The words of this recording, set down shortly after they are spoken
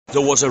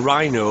There was a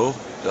rhino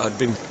that had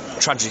been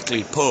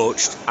tragically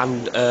poached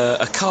and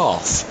a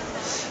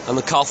calf, and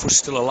the calf was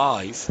still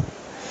alive.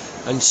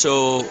 And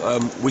so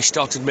we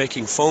started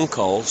making phone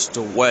calls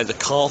to where the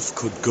calf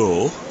could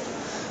go,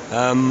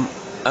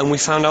 and we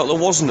found out there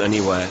wasn't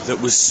anywhere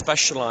that was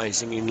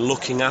specialising in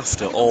looking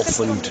after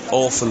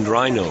orphaned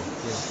rhino.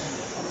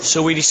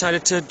 So we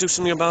decided to do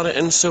something about it,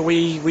 and so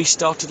we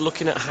started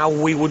looking at how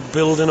we would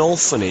build an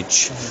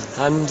orphanage,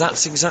 and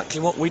that's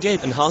exactly what we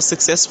did. And how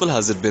successful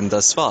has it been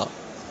thus far?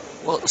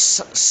 Well,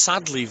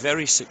 sadly,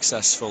 very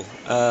successful.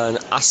 And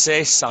I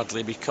say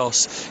sadly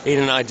because in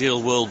an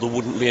ideal world there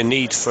wouldn't be a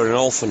need for an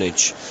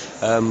orphanage.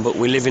 But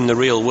we live in the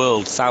real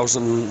world.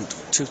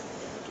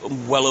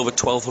 Well over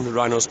 1,200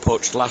 rhinos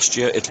poached last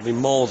year. It'll be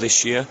more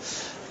this year.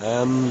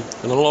 And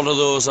a lot of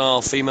those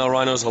are female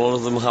rhinos. A lot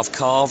of them have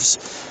calves.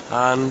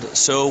 And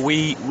so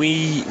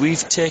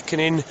we've taken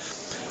in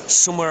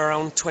somewhere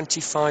around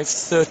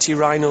 25-30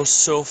 rhinos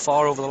so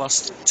far over the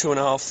last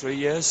 2.5-3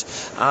 years,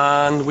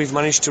 and we've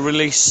managed to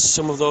release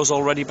some of those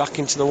already back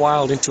into the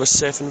wild, into a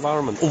safe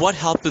environment. What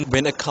happens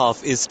when a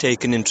calf is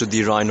taken into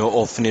the rhino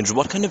orphanage?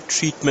 What kind of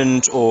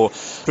treatment or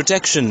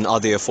protection are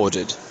they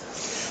afforded?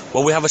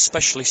 Well, we have a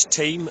specialist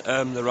team.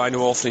 The Rhino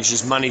Orphanage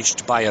is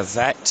managed by a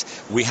vet.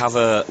 We have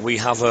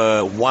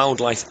a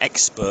wildlife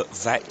expert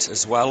vet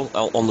as well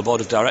on the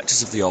board of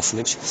directors of the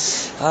orphanage,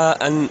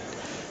 and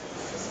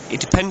it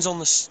depends on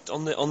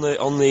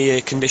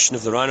the condition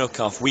of the rhino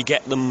calf. We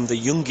get them. The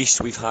youngest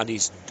we've had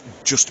is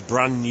just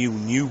brand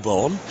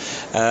newborn,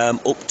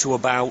 up to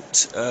about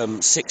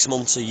 6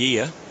 months a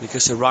year,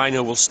 because a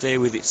rhino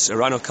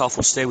calf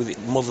will stay with its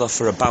mother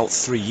for about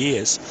 3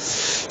 years.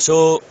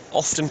 So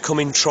often come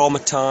in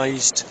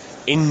traumatised,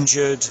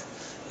 injured.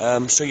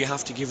 So you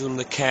have to give them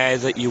the care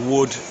that you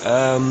would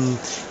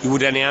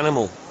any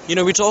animal. You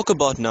know, we talk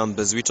about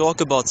numbers, we talk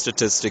about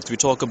statistics, we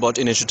talk about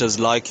initiatives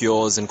like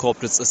yours and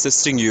corporates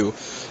assisting you,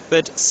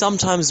 but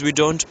sometimes we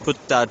don't put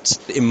that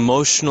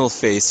emotional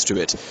face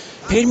to it.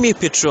 Paint me a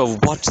picture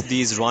of what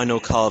these rhino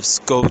calves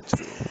go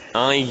through.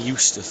 I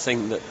used to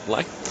think that,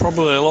 like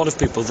probably a lot of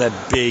people, they're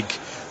big,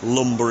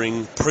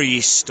 lumbering,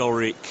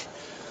 prehistoric,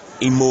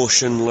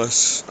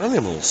 emotionless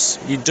animals.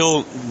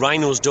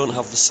 Rhinos don't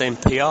have the same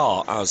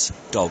PR as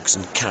dogs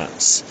and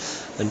cats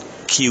and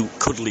cute,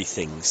 cuddly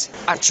things.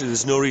 Actually,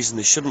 there's no reason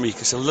they shouldn't be,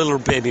 because a little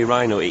baby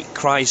rhino, it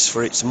cries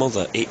for its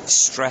mother, it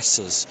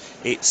stresses,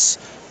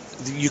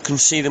 you can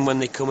see them when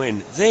they come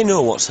in. They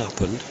know what's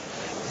happened.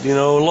 You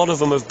know, a lot of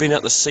them have been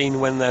at the scene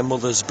when their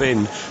mother's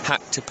been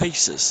hacked to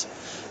pieces.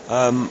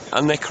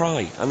 And they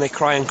cry, and they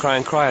cry and cry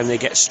and cry, and they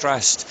get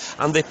stressed,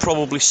 and they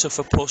probably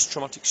suffer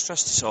post-traumatic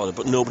stress disorder,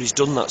 but nobody's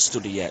done that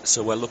study yet,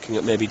 so we're looking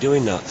at maybe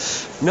doing that.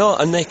 No,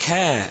 and they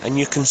care, and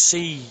you can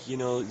see, you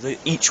know,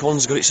 each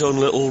one's got its own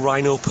little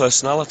rhino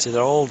personality.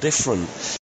 They're all different.